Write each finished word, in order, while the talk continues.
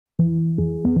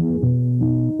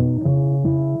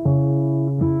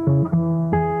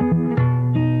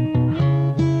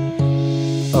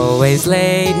Always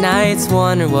late nights,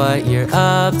 wonder what you're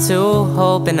up to,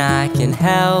 hoping I can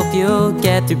help you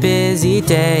get through busy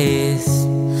days.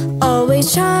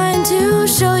 Always trying to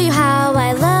show you how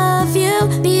I love you,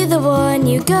 be the one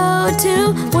you go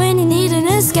to when you need an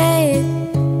escape.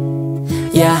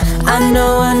 Yeah, I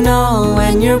know,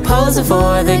 when you're posing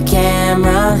for the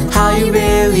camera, how you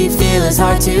really feel is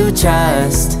hard to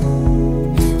trust.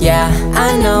 Yeah,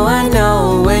 I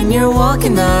know, when you're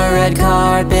walking the red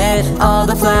carpet, all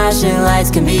the flashing lights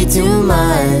can be too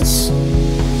much.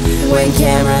 When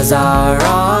cameras are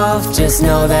off, just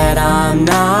know that I'm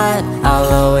not,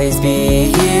 I'll always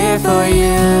be here for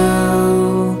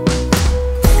you.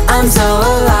 I'm so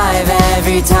alive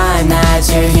every time that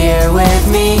you're here with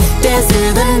me. Dance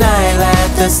through the night,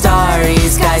 let the starry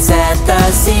sky set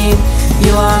the scene.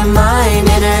 You are mine,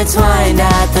 intertwined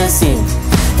at the seam.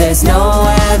 There's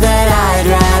nowhere that I'd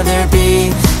rather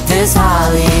be, this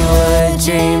Hollywood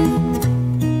dream.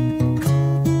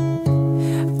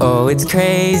 Oh, it's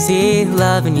crazy,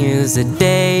 loving you's a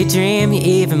daydream,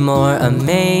 even more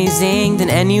amazing than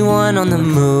anyone on the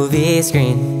movie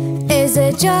screen. Is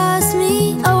it just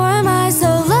me, or am I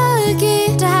so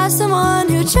lucky to have someone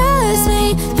who trusts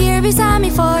me, here beside me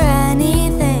for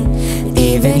anything?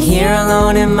 Even here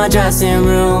alone in my dressing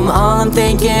room, all I'm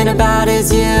thinking about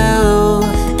is you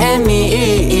and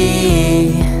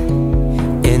me.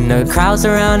 In the crowd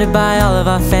surrounded by all of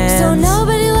our fans, so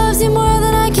nobody loves you more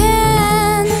than I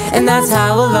can, and that's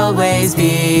how we'll always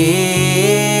be.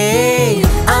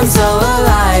 I'm so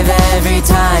alive every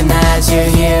time that you're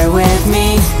here with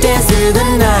me. Dance through the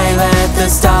night, let the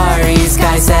starry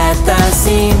sky set the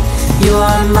scene. You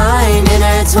are mine,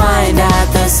 intertwined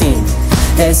at the seam.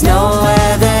 There's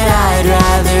nowhere that I'd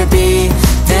rather be,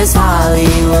 this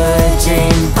Hollywood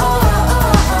dream.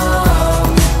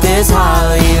 This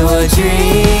Hollywood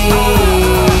dream.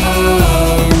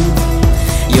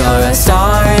 You're a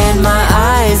star in my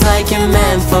eyes, like you're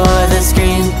meant for the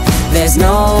screen. There's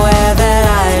nowhere that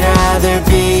I'd rather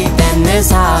be than this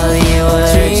Hollywood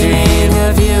dream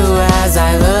of you as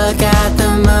I look at the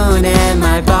moon and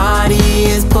my body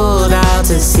is pulled out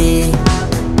to sea.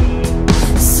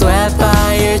 Swept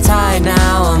by your tide,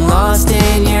 now I'm lost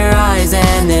in your eyes,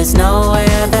 and there's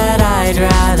nowhere that I'd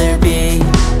rather be.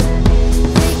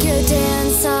 We could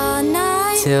dance all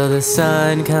night till the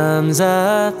sun comes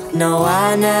up. No,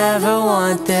 I never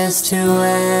want this to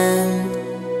end.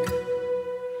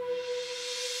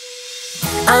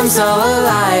 I'm so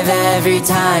alive every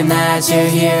time that you're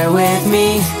here with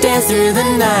me. Dance through the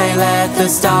night, let the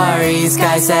starry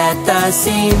sky set the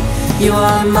scene. You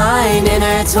are mine,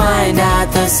 intertwined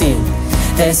at the seam.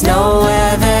 There's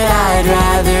nowhere that I'd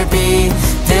rather be,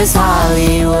 this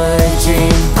Hollywood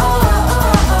dream.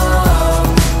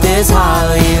 This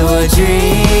Hollywood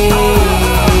dream.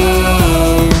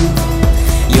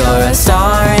 You're a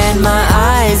star in my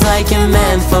eyes, like you're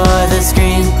meant for the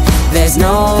screen. There's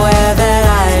nowhere that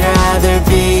I'd rather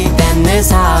be than this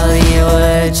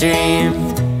Hollywood dream.